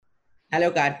Hello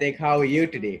Karthik, how are you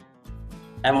today?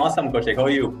 I'm awesome, Kaushik. How are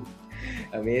you?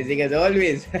 Amazing as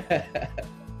always.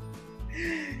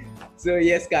 So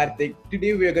yes, Karthik,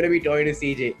 today we are going to be talking to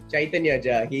CJ Chaitanya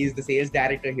Jha. He is the sales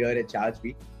director here at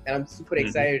ChargeBee, and I'm super hmm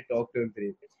excited to talk to him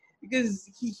today because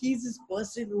he's this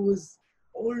person who is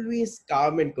always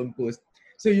calm and composed.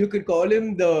 So you could call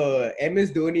him the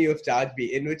MS Dhoni of ChargeBee,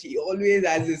 in which he always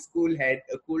has his cool head,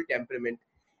 a cool temperament,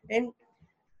 and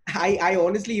I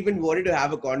honestly even wanted to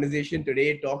have a conversation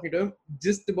today talking to him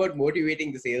just about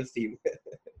motivating the sales team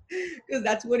because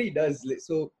that's what he does.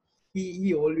 So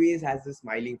he always has a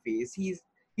smiling face.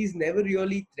 He's never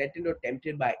really threatened or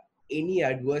tempted by any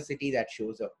adversity that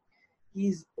shows up.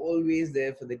 He's always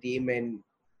there for the team,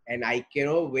 and I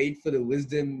cannot wait for the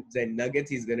wisdoms and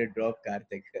nuggets he's gonna drop,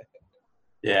 Karthik.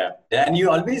 yeah, and you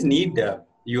always need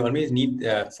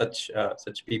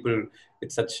such people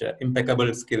with such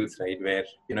impeccable skills, right? Where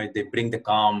they bring the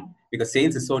calm because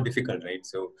sales is so difficult, right?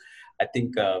 So, I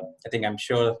think I'm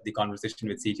sure the conversation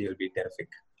with CJ will be terrific.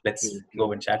 Let's True, go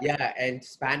true. and chat. Yeah, and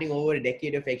spanning over a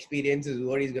decade of experience is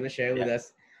what he's gonna share with Yeah,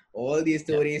 us. All these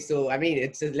yeah, stories. So I mean,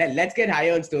 it's just, let's get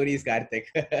high on stories, Karthik.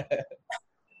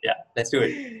 yeah. Let's do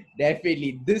it.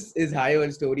 Definitely, this is High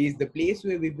on Stories, the place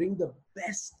where we bring the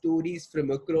best stories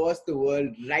from across the world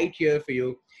right here for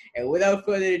you. And without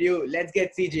further ado, let's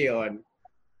get CJ on.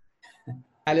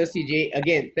 Hello, CJ.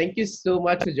 Again, thank you so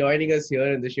much for joining us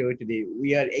here on the show today.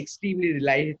 We are extremely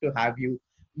delighted to have you.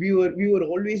 We were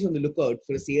always on the lookout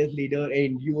for a sales leader,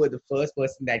 and you were the first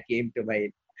person that came to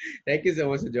mind. Thank you so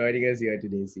much for joining us here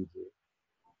today, CJ.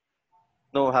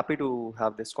 No, happy to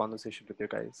have this conversation with you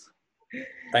guys.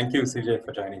 Thank you, CJ,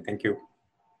 for joining. Thank you.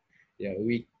 Yeah,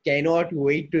 we cannot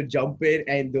wait to jump in.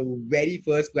 And the very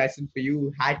first question for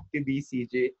you had to be,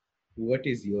 CJ. What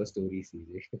is your story,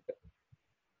 CJ?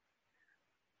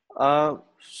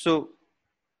 So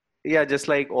yeah, just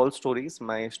like all stories,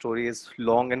 my story is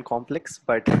long and complex,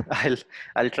 but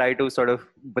I'll try to sort of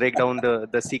break down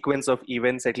the sequence of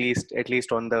events at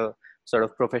least on the sort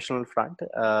of professional front.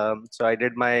 So I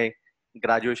did my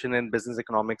graduation in business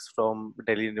economics from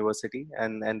Delhi University,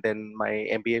 and then my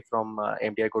MBA from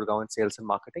MDI Gurgaon in sales and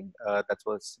marketing. That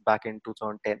was back in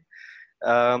 2010.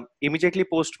 Immediately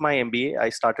post my MBA, I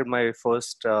started my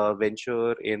first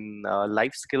venture in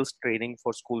life skills training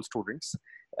for school students.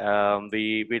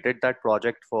 We did that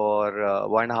project for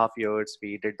 1.5 years.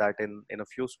 We did that in a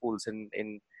few schools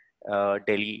in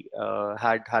Delhi.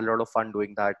 Had a lot of fun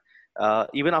doing that.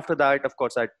 Even after that, of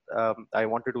course, I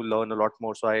wanted to learn a lot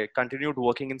more, so I continued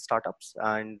working in startups.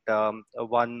 And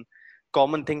one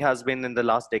common thing has been in the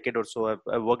last decade or so,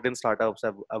 I've worked in startups.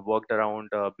 I've worked around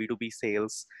B2B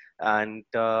sales, and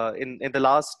in the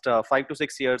last 5 to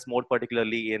 6 years, more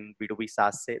particularly in B2B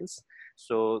SaaS sales.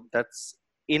 So that's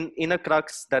in a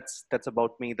crux. That's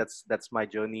about me. That's my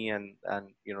journey. And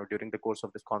during the course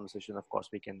of this conversation, of course,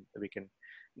 we can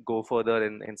go further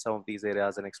in some of these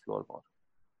areas and explore more.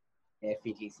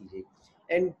 Definitely, CJ.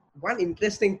 And one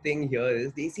interesting thing here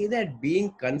is they say that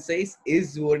being concise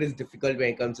is what is difficult when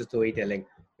it comes to storytelling.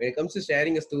 When it comes to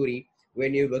sharing a story,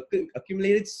 when you've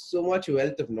accumulated so much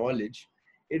wealth of knowledge,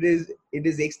 it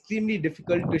is extremely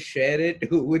difficult to share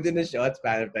it within a short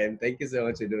span of time. Thank you so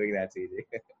much for doing that, CJ.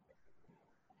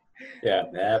 Yeah,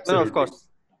 No, of absolutely. course.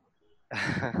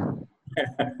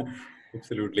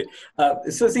 Absolutely.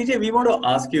 So, CJ, we want to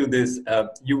ask you this.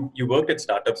 You worked at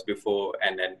startups before,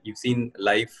 and you've seen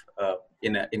life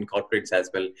in corporates as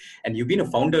well, and you've been a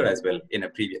founder as well in a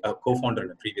co-founder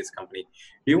in a previous company.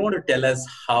 Do you want to tell us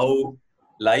how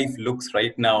life looks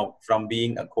right now from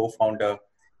being a co-founder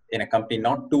in a company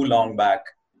not too long back,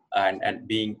 and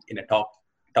being in a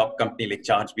top company like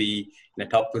ChargeBee in a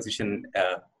top position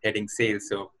heading sales?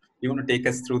 So, you want to take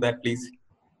us through that, please?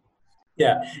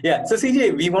 Yeah, yeah. So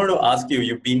CJ, we want to ask you.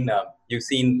 You've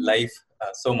seen life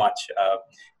so much.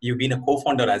 You've been a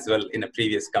co-founder as well in a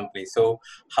previous company. So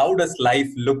how does life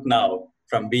look now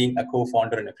from being a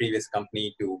co-founder in a previous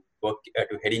company to work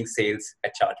to heading sales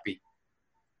at ChargeBee?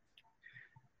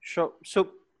 Sure. So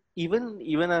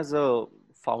even as a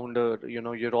founder,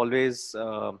 you're always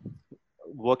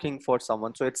working for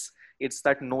someone. So it's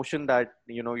that notion that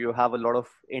you have a lot of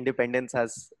independence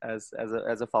as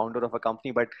a founder of a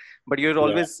company, but you're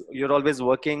Yeah, always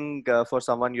working for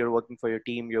someone. You're working for your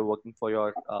team. You're working for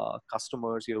your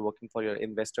customers. You're working for your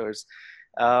investors.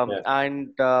 yeah, And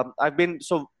I've been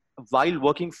so while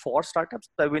working for startups,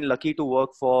 I've been lucky to work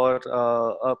for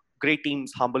great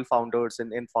teams, humble founders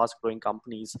in fast growing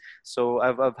companies. So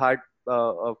I've had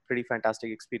a pretty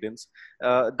fantastic experience.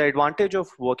 The advantage of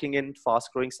working in fast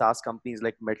growing SaaS companies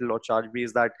like Metal or ChargeBee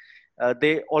is that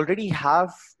they already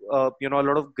have a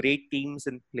lot of great teams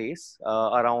in place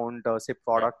around say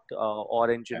product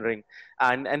or engineering,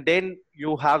 and then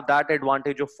you have that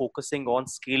advantage of focusing on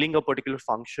scaling a particular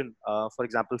function, for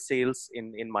example sales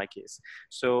in my case.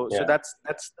 So Yeah.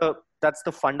 that's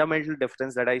the fundamental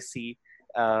difference that I see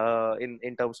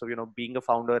in terms of being a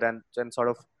founder and sort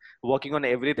of working on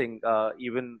everything,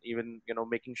 even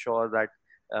making sure that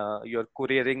you're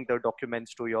couriering the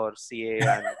documents to your CA,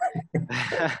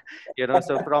 and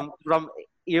so from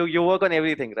you work on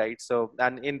everything, right? So,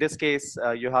 and in this case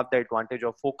you have the advantage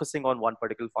of focusing on one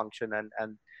particular function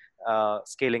and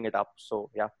scaling it up. So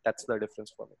yeah, that's the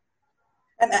difference for me.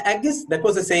 And I guess that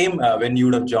was the same when you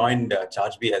would have joined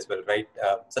ChargeBee as well, right?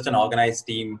 Such an organized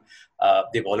team.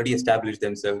 They've already established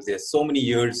themselves. There's so many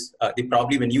years. They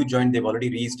probably, when you joined, they've already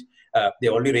reached. They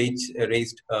already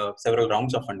raised several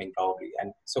rounds of funding, probably,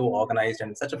 and so organized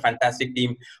and such a fantastic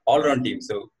team, all-around team.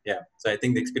 So yeah, so I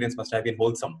think the experience must have been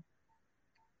wholesome.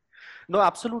 No,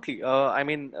 absolutely. I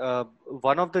mean,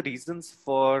 one of the reasons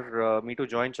for me to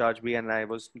join ChargeBee, and I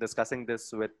was discussing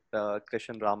this with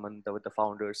Krishan Raman, with the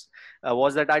founders,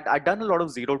 was that I'd done a lot of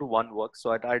 0 to 1 work.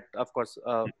 So I'd of course,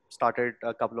 started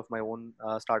a couple of my own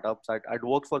startups. I'd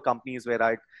worked for companies where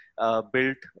I'd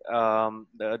built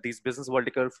these business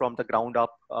vertical from the ground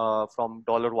up, from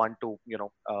 $1 to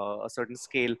a certain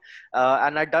scale,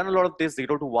 and I'd done a lot of this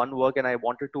 0 to 1 work, and I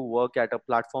wanted to work at a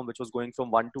platform which was going from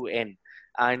 1 to N.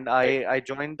 And I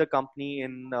joined the company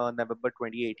in November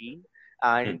 2018.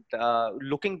 And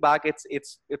looking back, it's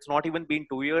not even been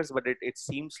 2 years, but it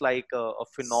seems like a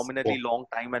phenomenally long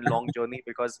time and long journey,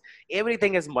 because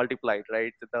everything is multiplied,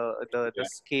 right? The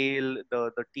scale,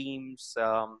 the teams,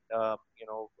 the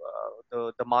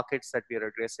markets that we are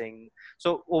addressing.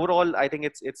 So overall, I think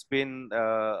it's been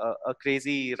a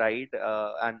crazy ride,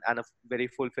 and a very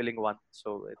fulfilling one.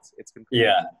 So it's been cool.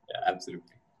 Yeah,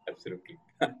 absolutely.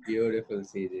 Beautiful,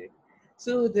 CJ.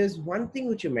 So there's one thing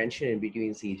which you mentioned in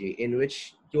between, CJ, in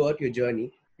which throughout your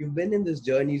journey, you've been in these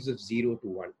journeys of 0 to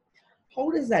 1. How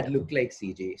does that look like,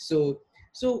 CJ? So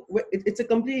it's a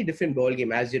completely different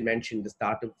ballgame, as you mentioned, the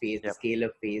startup phase, the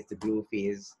scale-up phase, the grow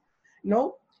phase.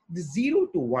 Now, the 0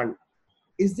 to 1,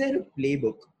 is there a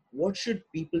playbook? What should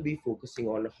people be focusing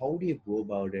on? How do you go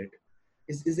about it?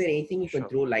 Is there anything you can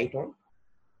throw light on?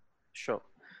 Sure.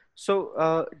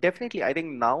 So definitely, I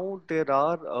think now there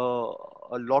are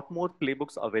a lot more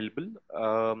playbooks available,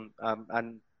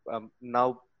 and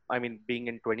now, I mean, being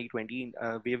in 2020,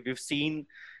 we've seen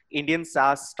Indian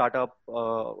SaaS startup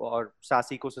or SaaS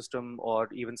ecosystem, or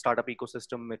even startup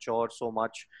ecosystem mature so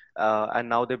much, and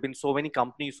now there've been so many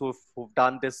companies who've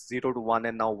done this 0 to 1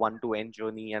 and now 1 to N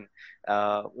journey, and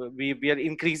we are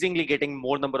increasingly getting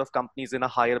more number of companies in a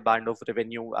higher band of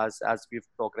revenue as we've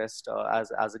progressed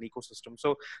as an ecosystem.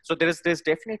 So there's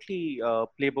definitely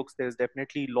playbooks. There's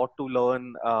definitely a lot to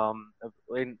learn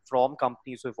from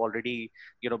companies who've already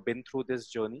been through this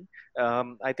journey.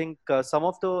 I think some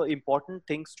of the important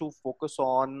things to focus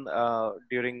on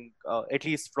during, at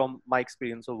least from my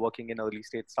experience of working in early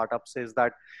stage startups, is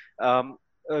that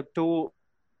to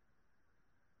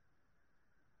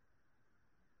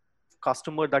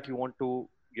customer that you want to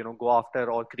go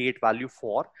after or create value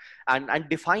for, and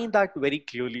define that very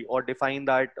clearly, or define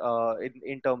that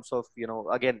in terms of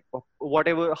again,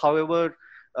 however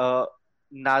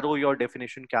narrow your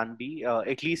definition can be,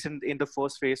 at least in the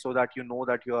first phase, so that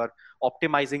that you are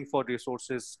optimizing for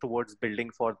resources towards building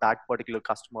for that particular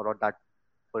customer or that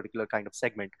particular kind of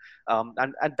segment,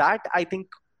 and that, I think,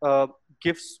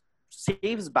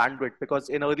 saves bandwidth, because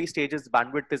in early stages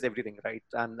bandwidth is everything, right?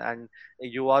 And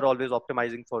you are always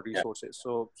optimizing for resources.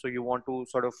 So you want to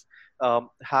sort of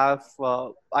have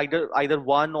either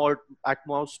one or at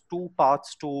most two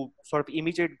paths to sort of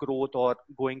immediate growth, or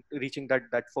reaching that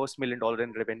first $1 million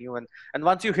in revenue, and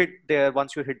once you hit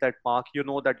that mark,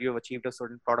 that you have achieved a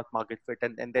certain product market fit,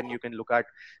 and then you can look at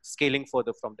scaling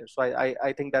further from there. So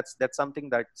I think that's something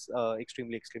that's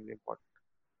extremely important.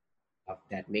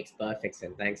 That makes perfect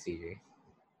sense. Thanks, CJ.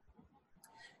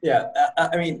 Yeah,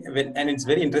 I mean, and it's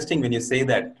very interesting when you say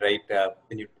that, right?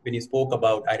 When you spoke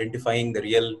about identifying the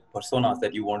real personas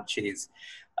that you want to chase,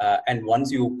 and once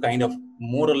you kind of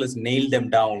more or less nail them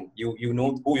down, you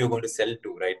know who you're going to sell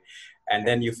to, right? And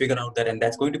then you figure out that, and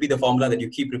that's going to be the formula that you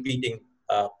keep repeating,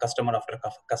 customer after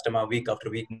customer, week after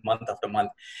week, month after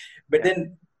month. But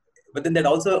then that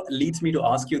also leads me to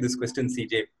ask you this question,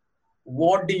 CJ.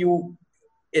 What do you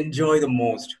enjoy the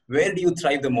most? Where do you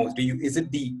thrive the most? Is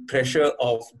it the pressure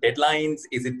of deadlines?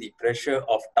 Is it the pressure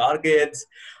of targets,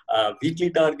 weekly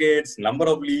targets, number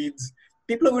of leads?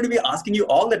 People are going to be asking you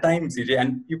all the time, CJ,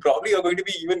 and you probably are going to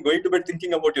be even going to bed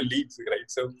thinking about your leads, right?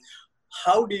 So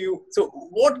how do you, so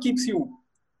what keeps you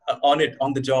on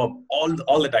the job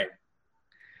all the time?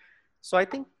 So I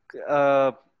think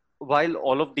uh, while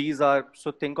all of these are,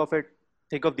 so think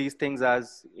of these things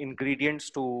as ingredients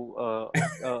to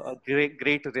a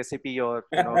great recipe, or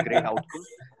a great outcome.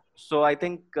 So I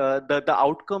think the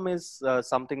outcome is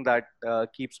something that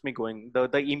keeps me going.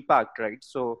 The impact, right?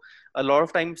 So a lot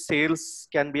of times sales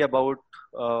can be about,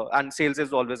 and sales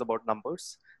is always about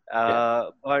numbers. Yeah,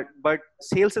 But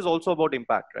sales is also about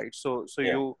impact, right? So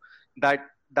yeah, you that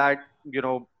that you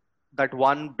know that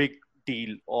one big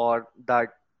deal, or that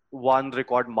one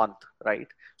record month, right?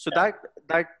 So yeah,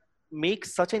 that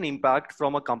makes such an impact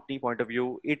from a company point of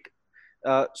view.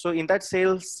 So in that,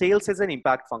 sales is an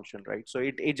impact function, right? So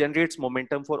it generates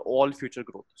momentum for all future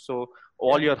growth. So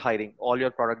all yeah. your hiring, all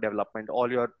your product development,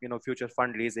 all your future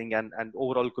fundraising, and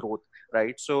overall growth,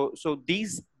 right? So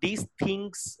these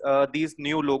things, these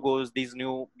new logos, these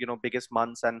new biggest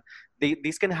months, and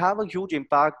these can have a huge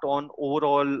impact on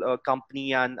overall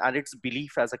company, and its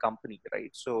belief as a company,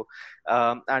 right?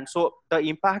 And so the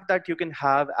impact that you can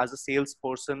have as a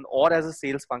salesperson or as a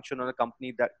sales function on a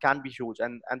company, that can be huge,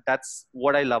 and that's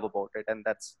what I love about it, and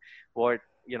that's what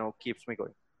keeps me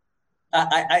going.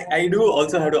 I do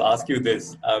also have to ask you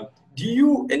this. Do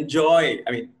you enjoy,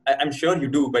 I mean, I'm sure you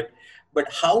do, but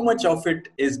how much of it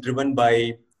is driven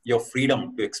by your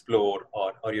freedom to explore,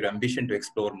 or your ambition to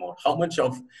explore more? How much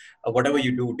of whatever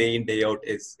you do day in, day out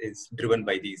is driven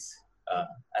by these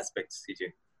aspects,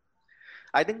 CJ?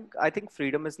 I think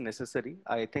freedom is necessary.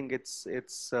 I think it's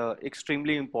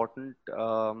extremely important.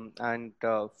 And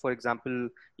For example,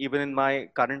 even in my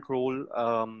current role,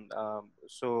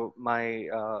 so my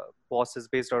boss is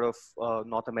based out of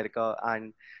North America,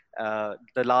 and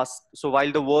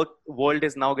while the world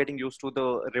is now getting used to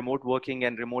the remote working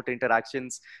and remote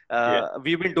interactions, Yeah,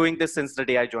 we've been doing this since the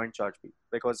day I joined ChargeBee,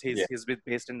 because yeah, he's been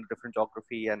based in a different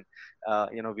geography, and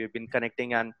we've been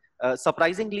connecting. And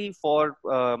surprisingly, for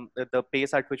the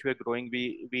pace at which we're growing,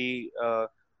 we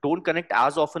don't connect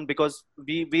as often, because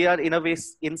we are in a way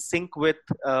in sync with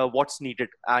what's needed,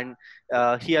 and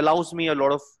he allows me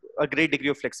a great degree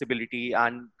of flexibility,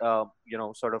 and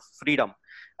sort of freedom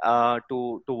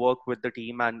to work with the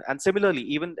team. And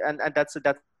similarly, and that's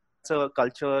a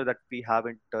culture that we have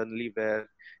internally, where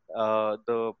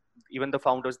the even the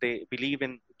founders, they believe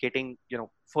in getting,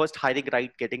 first hiring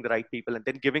right, getting the right people, and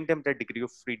then giving them that degree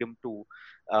of freedom to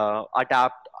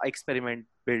adapt, experiment,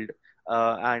 build.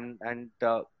 And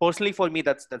personally, for me,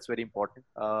 that's very important.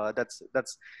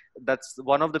 That's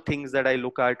one of the things that I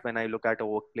look at when I look at a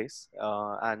workplace.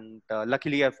 And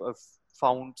Luckily, I've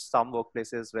found some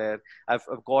workplaces where I've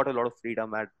got a lot of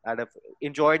freedom, and I've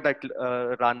enjoyed that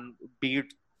run, be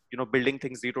it building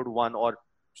things 0 to 1, or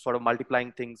sort of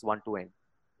multiplying things 1 to n.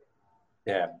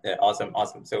 yeah, yeah. Awesome,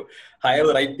 awesome. So hire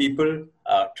the right people,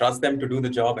 trust them to do the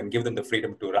job, and give them the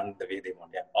freedom to run the way they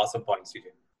want. Yeah, awesome point,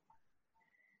 CJ.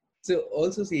 So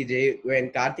also, CJ,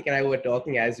 when Karthik and I were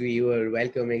talking as we were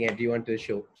welcoming everyone to the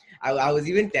show, I was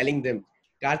even telling them,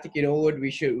 Karthik, you know what, we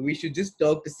should just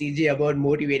talk to CJ about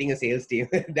motivating a sales team.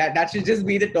 That should just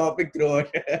be the topic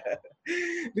throughout.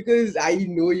 Because I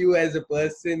know you as a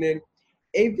person, and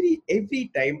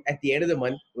every time at the end of the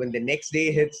month, when the next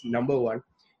day hits number one,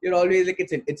 you're always like,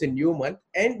 it's a new month,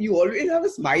 and you always have a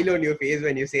smile on your face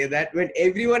when you say that, when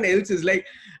everyone else is like,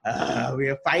 we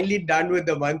are finally done with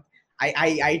the month.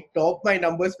 I topped my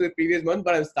numbers for the previous month,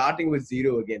 but I'm starting with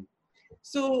zero again.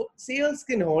 So sales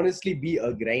can honestly be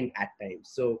a grind at times.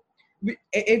 So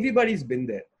everybody's been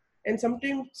there. And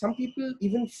sometimes some people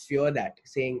even fear that,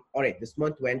 saying, all right, this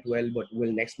month went well, but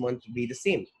will next month be the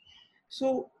same?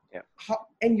 So Yeah.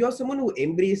 and you're someone who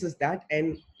embraces that,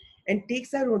 and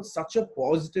takes that on such a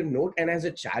positive note and as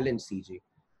a challenge, CJ.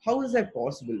 How is that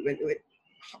possible?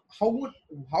 How would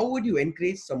how would you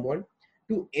encourage someone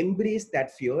to embrace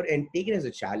that fear and take it as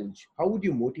a challenge? How would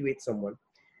you motivate someone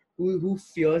who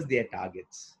fears their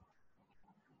targets?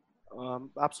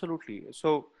 Absolutely.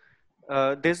 So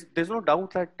there's no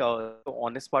doubt that the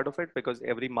honest part of it, because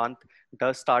every month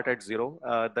does start at zero.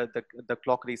 The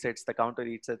clock resets, the counter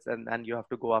resets, and you have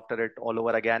to go after it all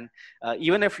over again.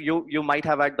 Even if you might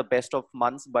have had the best of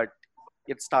months, but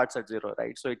it starts at zero,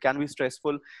 right? So it can be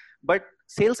stressful, but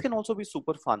sales can also be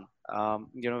super fun.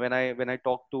 When I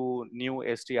talk to new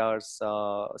SDRs,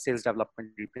 sales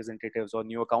development representatives, or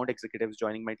new account executives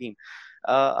joining my team,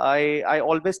 I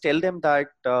always tell them that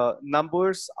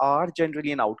numbers are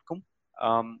generally an outcome.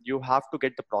 You have to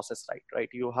get the process right?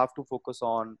 You have to focus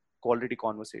on quality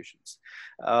conversations.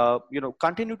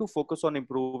 Continue to focus on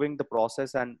improving the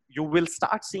process, and you will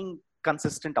start seeing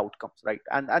consistent outcomes, right?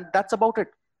 And that's about it.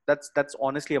 that's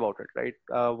honestly about it, right?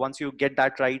 Once you get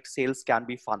that right, sales can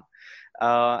be fun.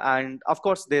 And of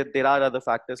course, there are other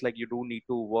factors, like you do need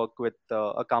to work with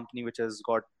a company which has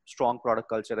got strong product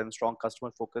culture and strong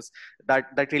customer focus.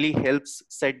 That really helps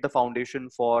set the foundation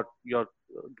for your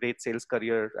great sales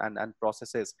career and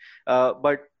processes.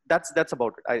 But that's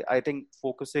about it. I think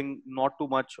focusing not too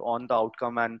much on the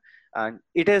outcome, and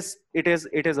it is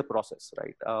a process,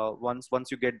 right? Once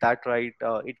you get that right,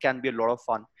 it can be a lot of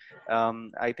fun.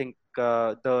 I think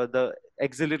the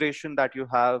exhilaration that you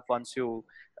have once you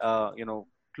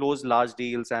close large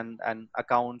deals and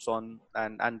accounts on,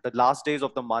 and the last days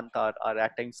of the month are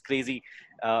at times crazy.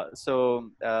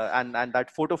 And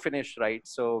that photo finish, right?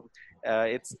 So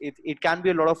it can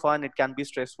be a lot of fun, it can be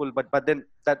stressful, but then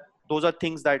that those are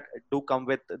things that do come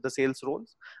with the sales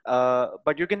roles.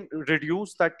 But you can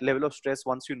reduce that level of stress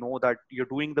once you know that you're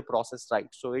doing the process right.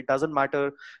 So it doesn't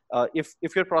matter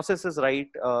if your process is right,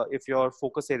 if your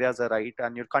focus areas are right,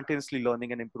 and you're continuously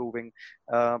learning and improving.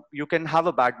 You can have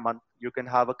a bad month, you can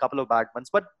have a couple of bad months,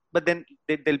 but then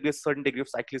there'll be a certain degree of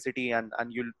cyclicity,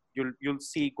 and you'll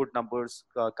see good numbers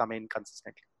come in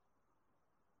consistently.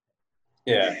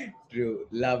 Yeah. True.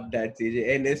 Love that,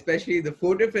 CJ. And especially the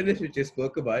photo finish which you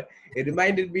spoke about. It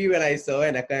reminded me when I saw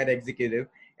an account executive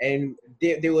and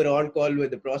they were on call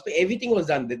with the prospect. Everything was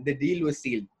done. The deal was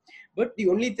sealed. But the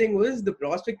only thing was the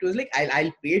prospect was like,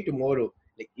 I'll pay tomorrow.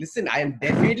 Like, listen, I am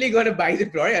definitely going to buy the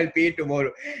product. I'll pay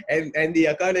tomorrow. And the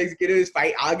account executive is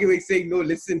arguing, saying, no,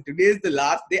 listen, today is the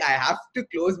last day. I have to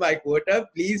close my quota.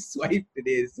 Please swipe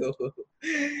today. So,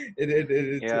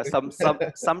 Yeah,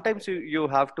 sometimes you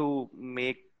have to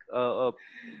make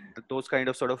those kind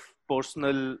of sort of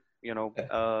personal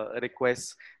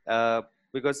requests,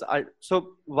 because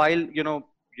so while your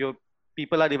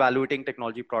people are evaluating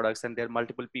technology products and there are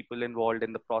multiple people involved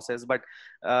in the process, but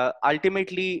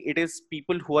ultimately it is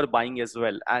people who are buying as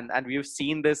well, and we've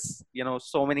seen this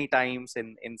so many times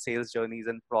in sales journeys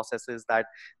and processes, that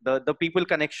the people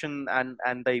connection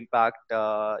and the impact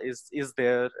is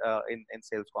there in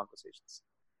sales conversations.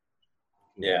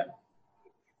 Yeah.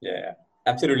 Yeah,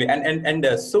 absolutely. And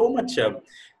so much,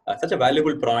 such a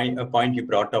valuable point you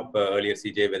brought up earlier,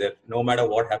 CJ, whether no matter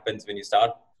what happens when you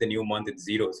start the new month, it's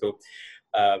zero. So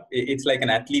it's like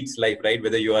an athlete's life, right?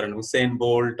 Whether you are an Usain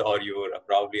Bolt or you're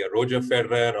probably a Roger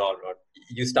Federer, or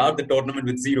you start the tournament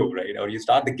with zero, right? Or you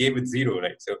start the game with zero,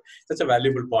 right? So such a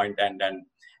valuable point, and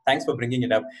thanks for bringing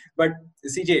it up. But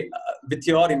CJ, with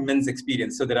your immense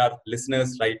experience, so there are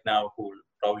listeners right now who will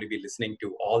probably be listening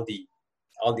to all the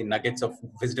nuggets of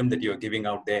wisdom that you're giving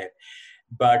out there.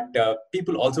 But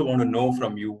people also want to know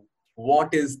from you,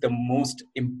 what is the most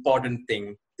important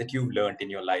thing that you've learned in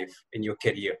your life, in your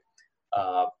career?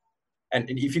 Uh, and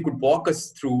if you could walk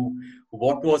us through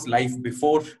what was life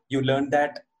before you learned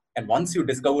that, and once you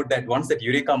discovered that, once that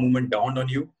eureka moment dawned on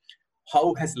you,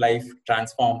 how has life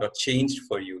transformed or changed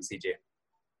for you, CJ?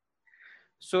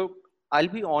 So I'll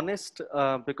be honest,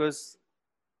 because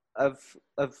I've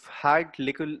had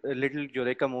little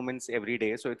eureka moments every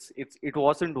day. So it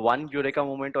wasn't one eureka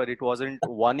moment, or it wasn't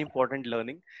one important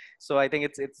learning. So I think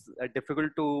it's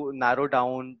difficult to narrow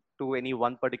down to any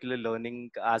one particular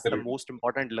learning as the Absolutely. most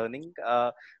important learning.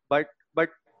 But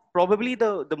probably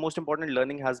the most important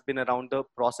learning has been around the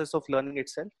process of learning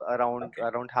itself, Okay.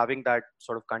 around having that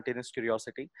sort of continuous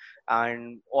curiosity,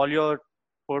 and all your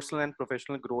personal and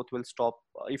professional growth will stop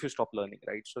if you stop learning,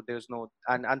 right? So there's no,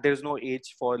 and there's no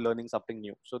age for learning something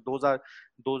new. So those are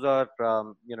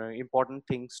important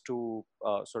things to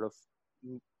sort of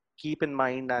keep in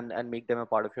mind and make them a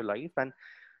part of your life. And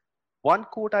one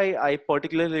quote I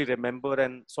particularly remember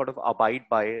and sort of abide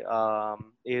by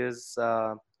is,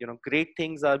 great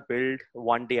things are built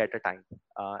one day at a time.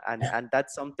 And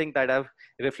that's something that I've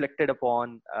reflected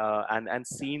upon, and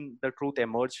seen the truth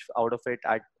emerge out of it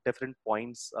at different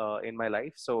points in my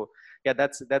life. So yeah,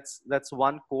 that's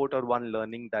one quote or one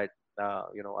learning that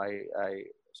I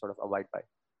sort of abide by.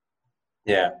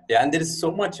 Yeah, yeah, and there is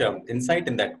so much insight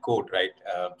in that quote, right?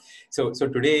 So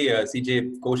today,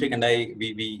 CJ, Kaushik, and I,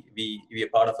 we are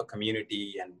part of a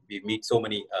community, and we meet so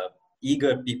many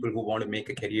eager people who want to make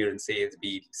a career in sales,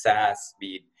 be it SaaS,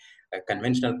 be it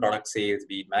conventional product sales,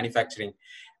 be it manufacturing,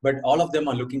 but all of them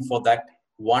are looking for that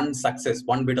one success,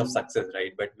 one bit of success,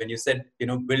 right? But when you said,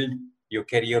 build your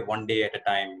career one day at a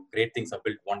time, great things are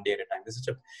built one day at a time. This is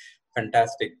such a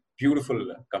fantastic,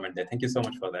 beautiful comment there. Thank you so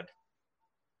much for that.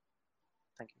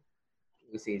 Thank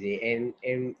you. CJ,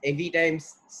 and every time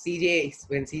CJ,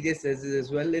 when CJ says this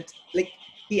as well, it's like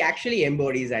he actually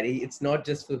embodies that. It's not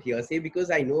just for hearsay,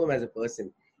 because I know him as a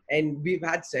person, and we've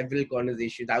had several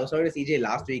conversations. I was talking to CJ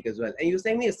last week as well, and he was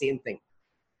saying me the same thing.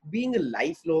 being a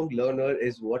lifelong learner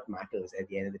is what matters at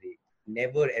the end of the day.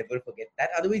 Never ever forget that.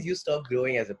 Otherwise, you stop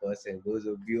growing as a person. Those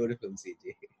are beautiful,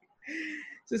 CJ.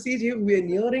 So, CJ, we're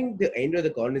nearing the end of the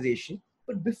conversation.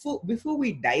 But before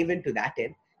we dive into that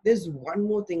end, there's one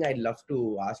more thing I'd love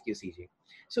to ask you, CJ.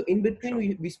 So, in between,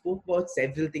 Sure. we spoke about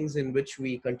several things in which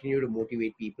we continue to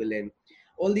motivate people and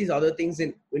all these other things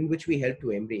in which we help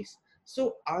to embrace.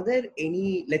 So, are there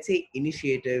any, let's say,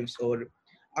 initiatives, or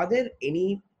are there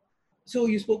any, so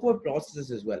you spoke about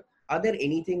processes as well. Are there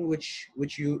anything which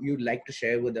you'd like to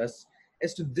share with us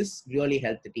as to this really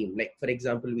helped the team? Like for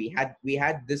example, we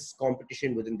had this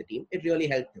competition within the team. It really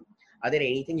helped them. Are there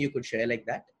anything you could share like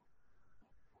that?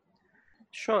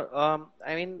 Sure.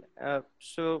 I mean,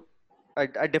 so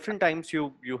at different times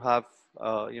you have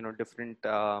different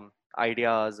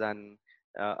ideas and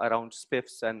around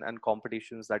spiffs and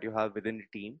competitions that you have within the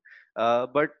team.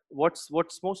 But what's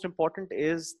most important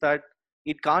is that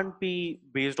it can't be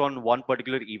based on one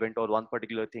particular event or one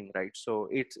particular thing, right? So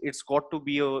it's got to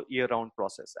be a year-round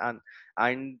process, and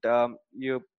a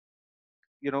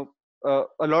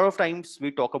lot of times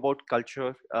we talk about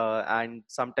culture, and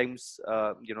sometimes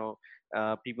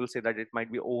people say that it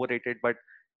might be overrated, but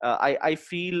I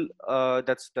feel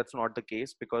that's not the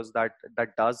case, because that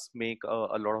does make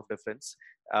a lot of difference.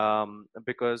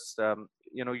 Because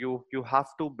you have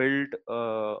to build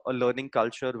a learning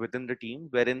culture within the team,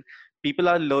 wherein people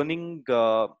are learning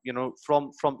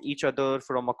from each other,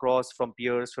 from across, from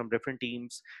peers, from different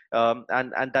teams.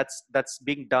 And that's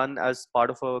being done as part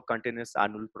of a continuous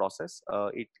annual process.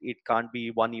 It can't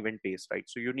be one event based, right?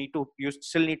 So you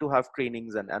still need to have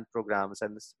trainings and programs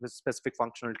and specific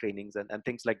functional trainings and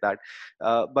things like that.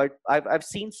 But I've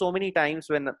seen so many times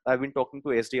when I've been talking to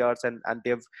SDRs, and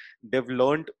they've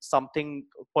learned something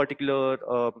particular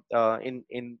in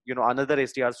another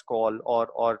SDR's call,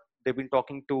 or they've been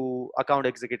talking to account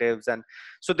executives, and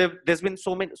so there's been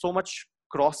so much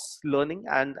cross learning,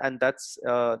 and that's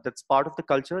part of the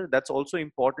culture. That's also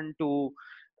important to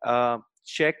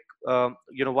check.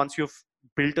 Once you've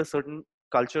built a certain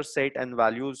culture set and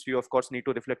values, you of course need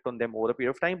to reflect on them over a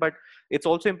period of time. But it's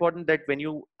also important that when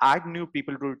you add new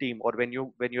people to the team, or when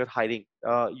you're hiring,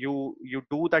 you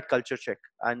do that culture check,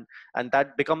 and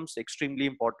that becomes extremely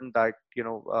important. That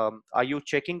are you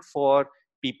checking for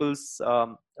people's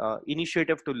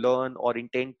initiative to learn or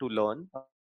intent to learn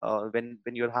when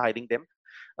you're hiring them.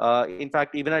 In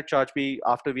fact, even at ChargeBee,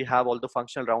 after we have all the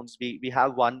functional rounds, we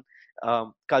have one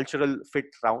cultural fit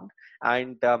round.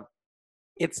 And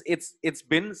it's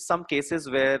been some cases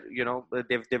where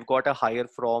they've got a hire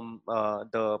from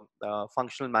the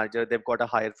functional manager, they've got a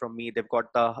hire from me, they've got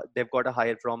a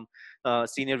hire from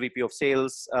senior VP of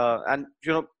sales, and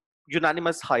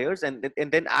unanimous hires. And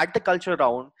then at the culture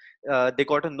round, they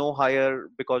got a no hire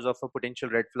because of a potential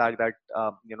red flag that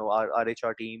our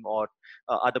HR team, or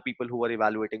other people who were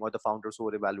evaluating, or the founders who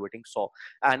were evaluating, saw.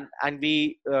 And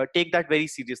we take that very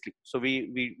seriously. So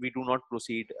we do not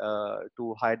proceed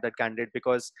to hire that candidate,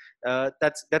 because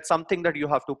that's something that you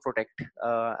have to protect.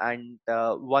 And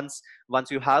once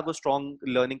you have a strong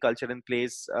learning culture in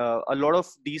place, a lot of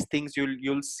these things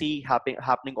you'll see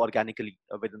happening organically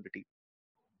within the team.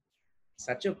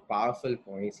 Such a powerful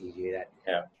point, CJ, that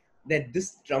Yeah.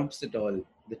 this trumps it all.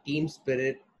 The team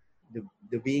spirit, the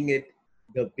the being it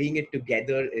the being it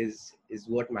together is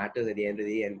what matters at the end of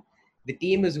the day, and the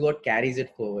team is what carries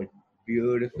it forward.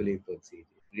 Beautifully put, CJ.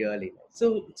 Really nice.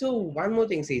 So one more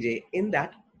thing, CJ. In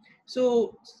that,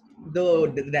 so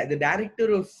the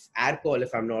director of Aircall,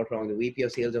 if I'm not wrong, the VP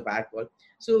of sales of Aircall.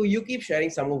 So you keep sharing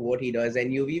some of what he does,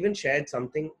 and you've even shared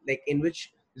something like in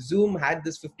which Zoom had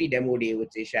this 50 demo day,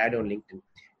 which they shared on LinkedIn.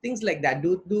 Things like that.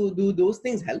 Do those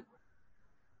things help?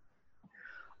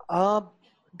 Uh,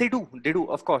 they do,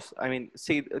 of course. I mean,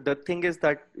 see, the thing is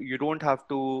that you don't have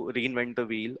to reinvent the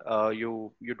wheel.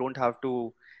 You don't have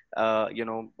to,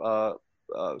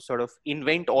 sort of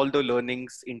invent all the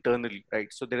learnings internally, right?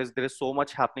 So there is so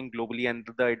much happening globally, and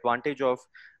the advantage of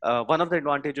one of the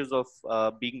advantages of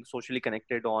being socially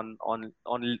connected on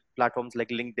platforms like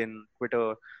LinkedIn,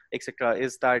 Twitter, etc.,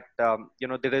 is that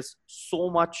there is so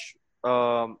much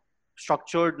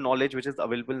structured knowledge which is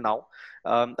available now.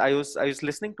 I was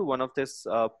listening to one of this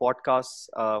podcasts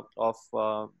of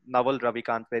Naval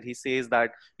Ravikant, where he says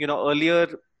that earlier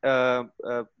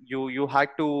you had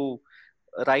to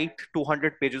write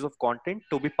 200 pages of content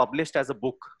to be published as a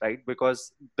book, right?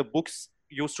 Because the books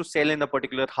used to sell in a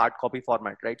particular hard copy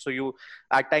format, right? So you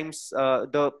at times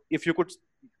the if you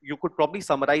could probably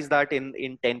summarize that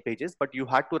in 10 pages, but you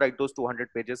had to write those 200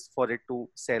 pages for it to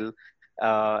sell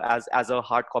as a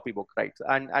hard copy book, right?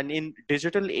 And in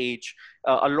digital age,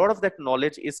 a lot of that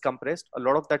knowledge is compressed. A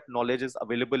lot of that knowledge is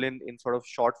available in sort of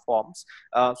short forms.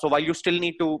 So while you still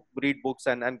need to read books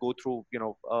and go through,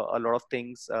 a lot of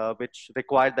things which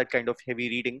require that kind of heavy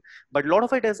reading, but a lot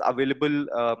of it is available.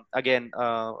 Again,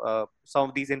 some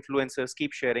of these influencers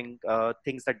keep sharing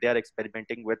things that they are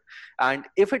experimenting with, and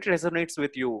if it resonates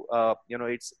with you,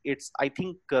 it's I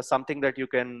think something that you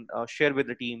can share with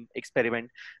the team, experiment.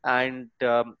 And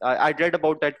I read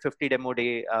about that 50 demo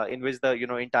day in which the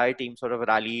entire team sort of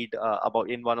rallied about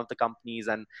in one of the companies,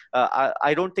 and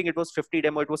I don't think it was 50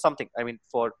 demo, it was something, I mean,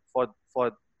 for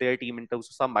their team in terms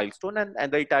of some milestone,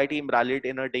 and the entire team rallied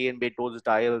in a day and made those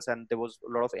dials, and there was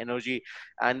a lot of energy.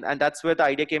 And that's where the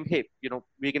idea came, hey,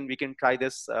 we can try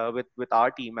this with our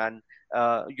team. And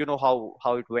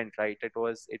how it went, right? It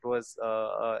was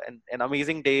an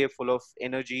amazing day full of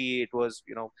energy. It was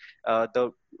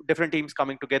the different teams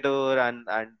coming together, and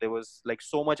there was like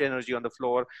so much energy on the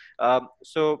floor.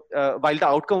 So while the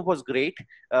outcome was great,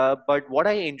 but what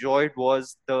I enjoyed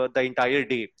was the entire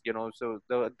day. So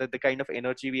the kind of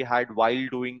energy we had while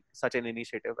doing such an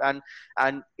initiative,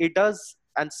 and it does,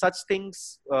 and such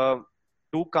things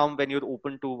do come when you're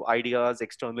open to ideas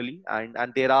externally,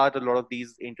 and there are a lot of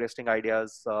these interesting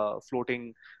ideas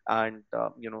floating. And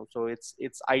so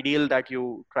it's ideal that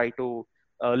you try to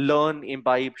learn,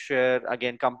 imbibe, share,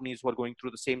 again, companies who are going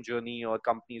through the same journey, or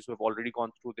companies who have already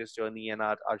gone through this journey and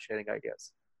are sharing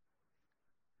ideas.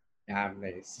 Damn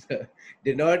nice.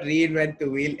 Do not reinvent the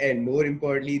wheel, and more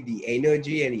importantly, the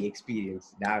energy and the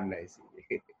experience. Damn nice.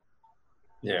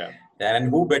 Yeah, and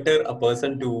who better a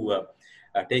person to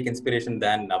take inspiration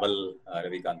than Naval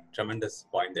Ravikant? Tremendous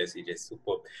point there, CJ.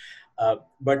 Super.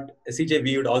 But CJ,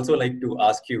 we would also like to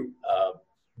ask you,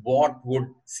 what would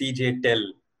CJ tell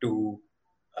to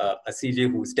a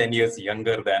CJ who's 10 years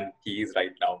younger than he is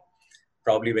right now?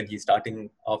 Probably when he's starting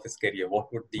off his career,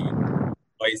 what would the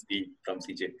advice be from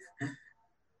CJ?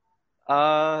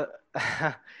 Uh,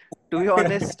 to be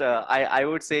honest, I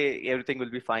would say everything will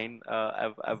be fine.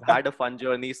 I've had a fun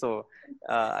journey, so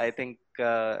I think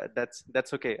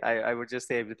that's okay. I would just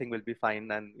say everything will be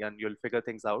fine, and you'll figure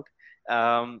things out.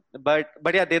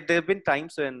 But yeah, there've been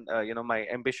times when my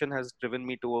ambition has driven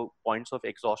me to points of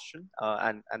exhaustion,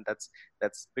 and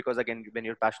that's because, again, when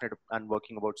you're passionate and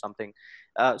working about something,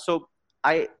 so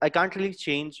I can't really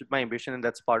change my ambition, and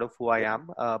that's part of who I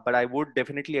am. But I would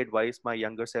definitely advise my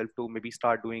younger self to maybe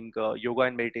start doing yoga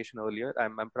and meditation earlier.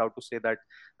 I'm proud to say that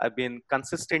I've been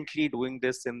consistently doing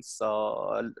this since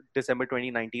December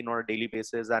 2019 on a daily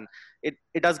basis, and it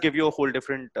does give you a whole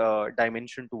different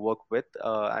dimension to work with,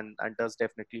 and does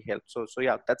definitely help. So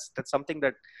yeah, that's something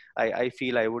that I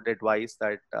feel I would advise,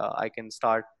 that I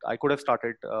could have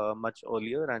started much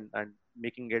earlier, and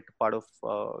making it part of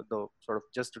the sort of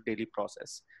just a daily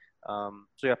process.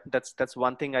 So yeah, that's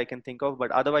one thing I can think of.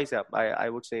 But otherwise, yeah, I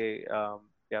would say,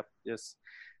 yeah, just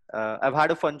I've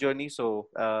had a fun journey, so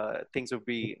things will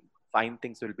be fine.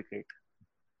 Things will be great.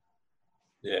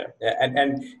 Yeah, yeah.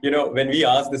 And when we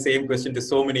ask the same question to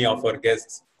so many of our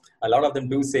guests, a lot of them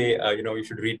do say, you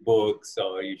should read books,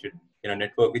 or you should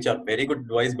network, which are very good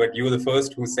advice. But you were the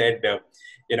first who said,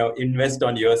 invest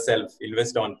on yourself,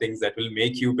 invest on things that will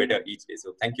make you better each day.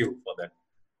 So thank you for that.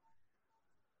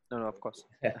 No, of course.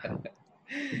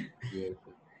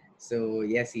 Beautiful. So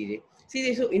yes, CJ.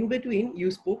 CJ, so in between,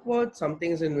 you spoke about some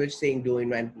things in which saying do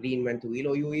reinvent the wheel,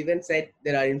 or you even said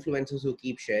there are influencers who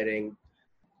keep sharing.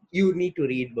 You need to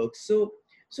read books.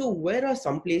 So where are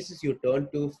some places you turn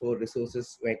to for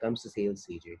resources when it comes to sales,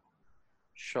 CJ?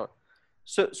 Sure.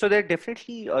 So there are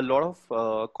definitely a lot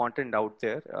of content out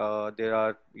there. There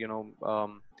are,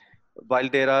 while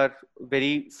there are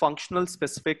very functional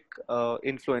specific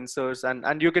influencers,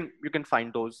 and you can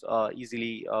find those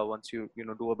easily once you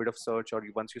do a bit of search, or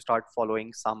once you start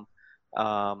following some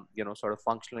sort of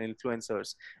functional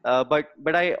influencers.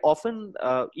 But I often,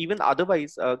 even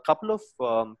otherwise, a couple of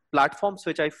platforms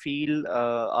which I feel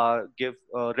give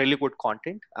really good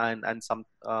content, and some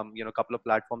couple of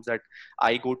platforms that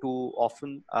I go to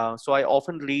often. So I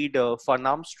often read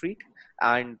Farnam Street,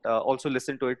 and also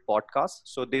listen to it podcast.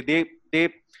 So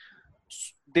they've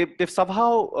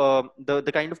somehow,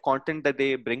 the kind of content that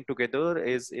they bring together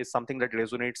is something that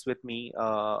resonates with me.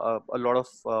 A lot of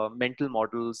mental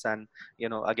models, and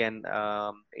again,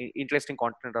 interesting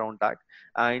content around that.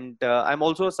 And I'm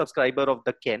also a subscriber of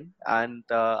the Ken, and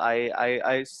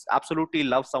absolutely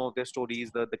love some of their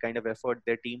stories, the kind of effort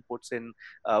their team puts in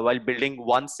while building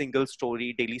one single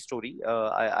story, daily story.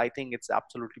 I think it's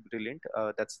absolutely brilliant.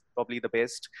 That's probably the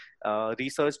best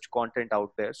researched content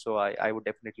out there. So I would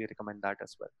definitely recommend that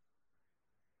as well.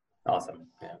 Awesome.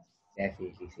 Yeah.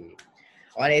 Definitely, CJ.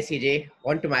 All right, CJ,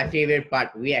 on to my favorite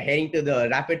part. We are heading to the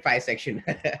rapid fire section.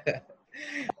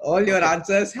 All your Okay.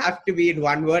 answers have to be in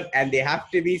one word and they have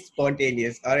to be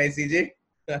spontaneous. All right, CJ?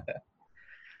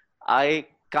 I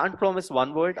can't promise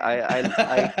one word.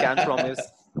 I can promise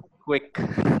quick.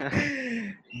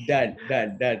 Done,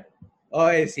 done, done. All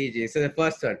right, CJ. So the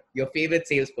first one, your favorite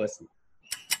salesperson.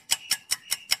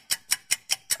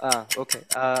 Okay.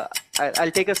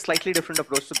 I'll take a slightly different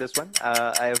approach to this one.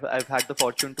 I've had the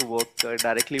fortune to work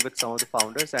directly with some of the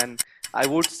founders, and I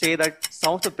would say that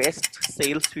some of the best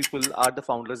salespeople are the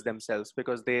founders themselves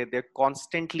because they're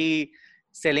constantly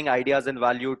selling ideas and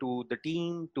value to the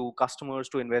team, to customers,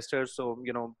 to investors. So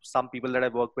some people that I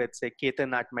work with, say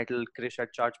Ketan at Metal, Krish at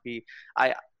ChargeBee,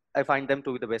 I I find them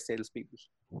to be the best salespeople.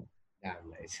 Damn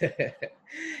nice.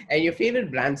 And your favorite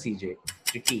brand, CJ?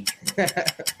 Tricky.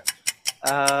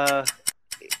 Uh,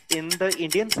 in the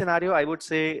Indian scenario, I would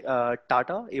say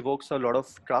Tata evokes a lot of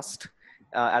trust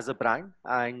as a brand,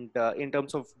 and in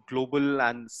terms of global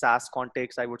and SaaS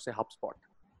context, I would say HubSpot.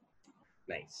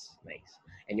 Nice, nice.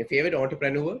 And your favorite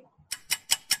entrepreneur?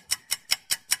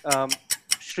 Um,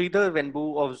 Sridhar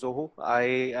Venbu of Zoho,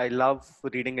 I love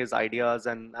reading his ideas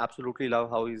and absolutely love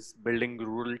how he's building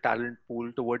rural talent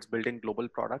pool towards building global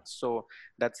products. So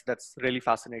that's really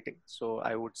fascinating. So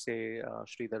I would say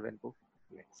Sridhar Venbu.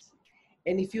 Nice.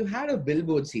 And if you had a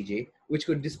billboard, CJ, which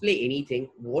could display anything,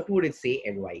 what would it say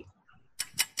and why?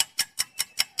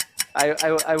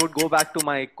 I would go back to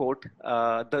my quote,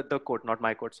 the quote, not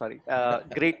my quote, sorry.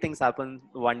 Great things happen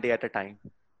one day at a time.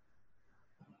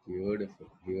 Beautiful,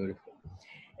 beautiful.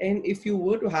 And if you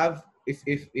were to have,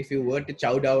 if you were to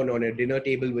chow down on a dinner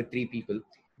table with three people,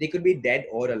 they could be dead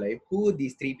or alive. Who would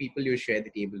these three people you share the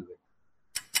table with?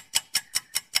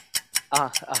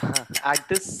 At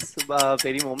this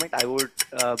very moment, I would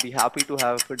be happy to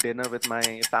have a dinner with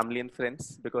my family and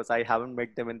friends because I haven't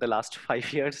met them in the last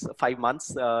 5 years, 5 months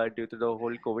due to the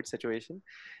whole COVID situation.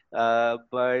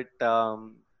 But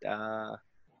uh,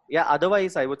 yeah,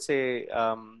 otherwise, I would say,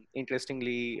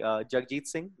 interestingly, Jagjit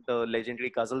Singh, the legendary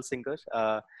ghazal singer.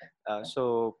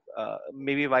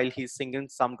 Maybe while he's singing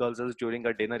some ghazals during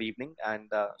a dinner evening, and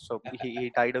so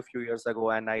he died a few years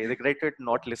ago, and I regretted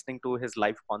not listening to his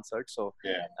live concert. So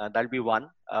Yeah. that'll be one.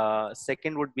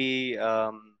 Second would be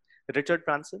Richard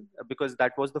Branson, because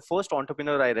that was the first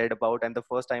entrepreneur I read about, and the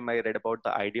first time I read about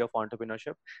the idea of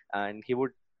entrepreneurship, and he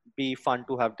would be fun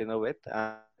to have dinner with.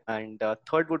 And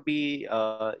third would be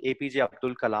APJ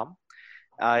Abdul Kalam.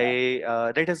 I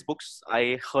read his books.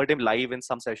 I heard him live in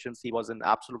some sessions. He was an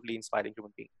absolutely inspiring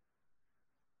human being.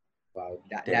 Wow,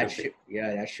 Definitely.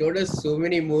 yeah, that showed us so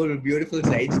many more beautiful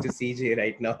sides to CJ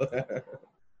right now.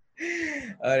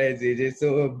 All right, CJ.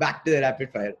 So back to the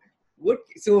rapid fire. What?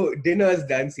 So dinner's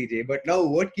done, CJ. But now,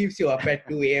 what keeps you up at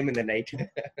 2 a.m. in the night?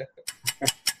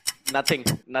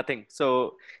 Nothing.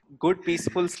 So good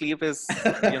peaceful sleep is,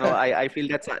 I feel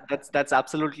that's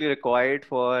absolutely required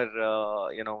for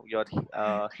your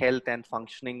health and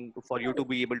functioning, for you to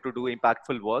be able to do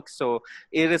impactful work. So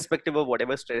irrespective of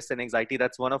whatever stress and anxiety,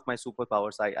 that's one of my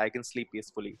superpowers. I can sleep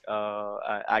peacefully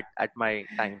at my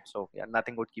time. So yeah,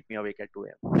 nothing would keep me awake at 2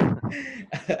 a.m.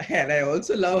 And I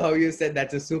also love how you said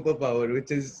that's a superpower,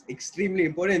 which is extremely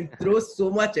important. Throws so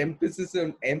much emphasis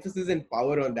and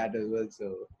power on that as well.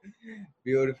 So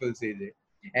beautiful, CJ.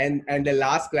 And the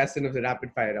last question of the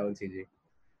rapid fire round, CJ.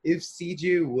 If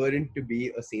CJ weren't to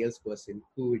be a salesperson,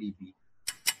 who would he be?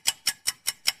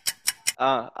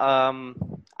 Uh, um,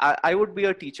 I would be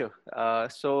a teacher.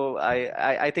 So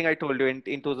I think I told you in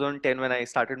 2010 when I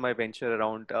started my venture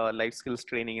around life skills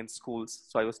training in schools.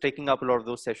 So I was taking up a lot of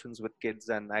those sessions with kids,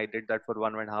 and I did that for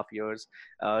 1.5 years.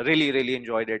 Really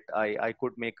enjoyed it. I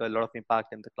could make a lot of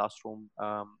impact in the classroom.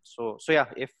 So yeah,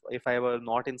 if I were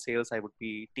not in sales, I would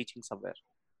be teaching somewhere.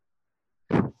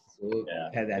 So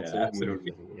Yeah. that's Yeah. so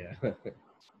Absolutely. beautiful. Yeah.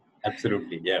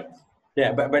 Absolutely. Yeah.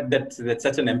 Yeah. But that's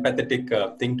such an empathetic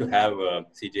thing to have,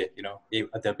 CJ.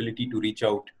 The ability to reach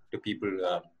out to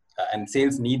people, and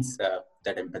sales needs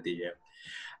that empathy.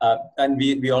 Yeah. And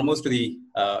we almost to the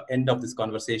end of this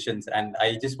conversations, and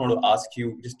I just want to ask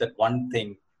you just that one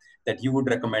thing that you would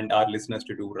recommend our listeners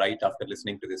to do right after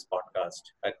listening to this podcast,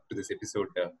 to this episode,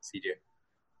 CJ.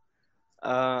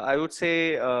 I would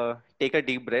say take a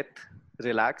deep breath,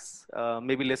 relax,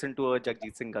 maybe listen to a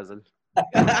Jagjit Singh ghazal.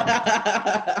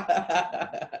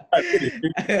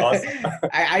 Awesome.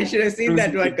 I should have seen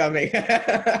that one coming.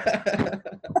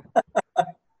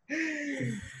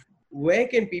 Where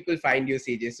can people find you,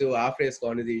 CJ? So after this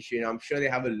conversation, I'm sure they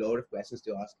have a lot of questions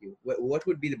to ask you. What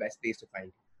would be the best place to find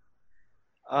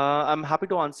you? I'm happy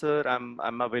to answer.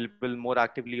 I'm available more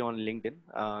actively on LinkedIn.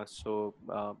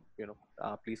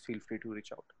 Please feel free to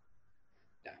reach out.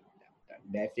 Done, done.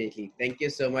 Definitely. Thank you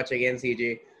so much again,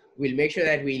 CJ. We'll make sure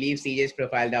that we leave CJ's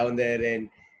profile down there. And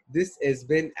this has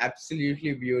been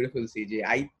absolutely beautiful, CJ.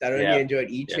 I thoroughly Yeah, enjoyed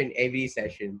each yeah, and every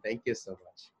session. Thank you so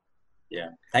much. yeah.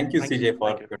 Thank you, Thank CJ, you. for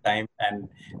Thank you. your time, and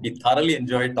we thoroughly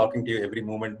enjoyed talking to you every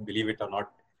moment. Believe it or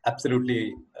not,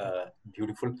 absolutely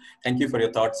beautiful. Thank you for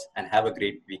your thoughts, and have a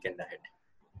great weekend ahead.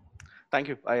 Thank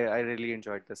you. I really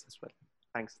enjoyed this as well.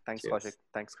 Thanks, Kaushik. Cheers.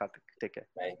 Thanks, Karthik. Take care.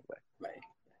 Bye. Bye. Bye.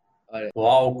 All right.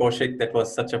 Wow, Kaushik, that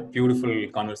was such a beautiful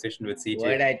conversation with CJ.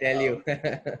 What I tell you?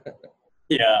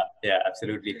 Yeah, yeah,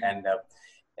 absolutely. And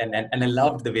I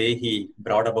loved the way he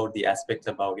brought about the aspects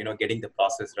about getting the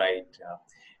process right,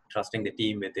 trusting the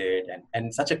team with it,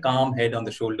 and such a calm head on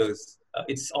the shoulders.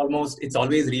 It's always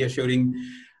reassuring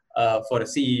for a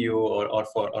CEO or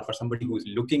for somebody who's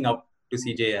looking up to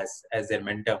CJ as their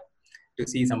mentor, to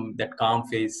see that calm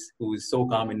face, who is so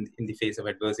calm in the face of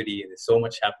adversity, and there's so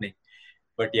much happening.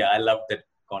 But yeah, I loved that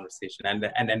conversation, and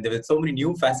there were so many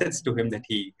new facets to him that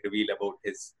he revealed about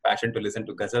his passion to listen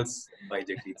to ghazals by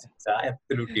Jagdeep Singh. So I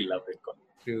absolutely loved it.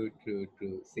 True, true,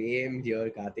 true. Same here,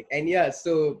 Karthik. And yeah,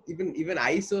 so even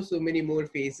I saw so many more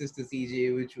faces to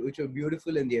CJ, which were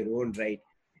beautiful in their own right.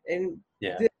 And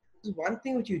Yeah, there's one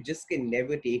thing which you just can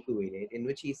never take away, right? In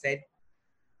which he said,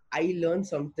 I learn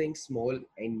something small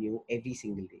and new every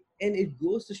single day. And it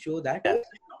goes to show that yeah,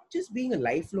 not just being a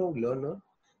lifelong learner,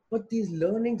 but these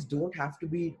learnings don't have to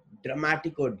be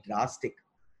dramatic or drastic.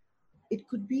 It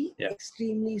could be yeah.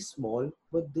 extremely small,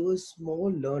 but those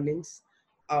small learnings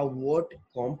are what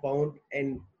compound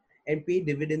and pay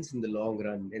dividends in the long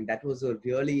run. And that was a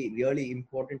really, really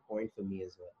important point for me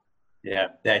as well. Yeah,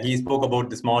 yeah. He spoke about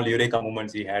the small eureka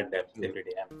moments he had there True. every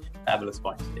day. Fabulous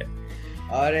points. Yeah.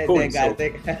 All right, Cool. then, So,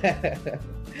 Karthik.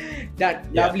 Done.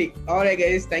 yeah. Lovely. All right,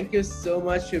 guys. Thank you so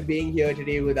much for being here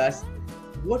today with us.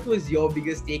 What was your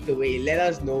biggest takeaway? Let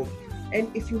us know.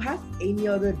 And if you have any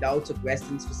other doubts or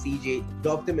questions for CJ,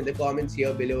 drop them in the comments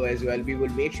here below as well. We will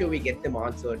make sure we get them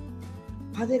answered.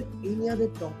 Are there any other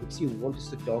topics you want us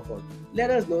to talk on? Let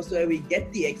us know so that we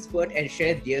get the expert and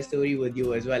share their story with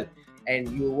you as well. And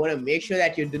you want to make sure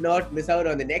that you do not miss out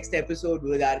on the next episode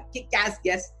with our kick-ass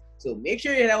guests. So make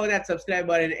sure you hit that subscribe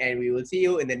button and we will see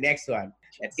you in the next one.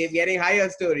 Let's keep getting higher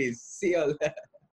stories. See you all.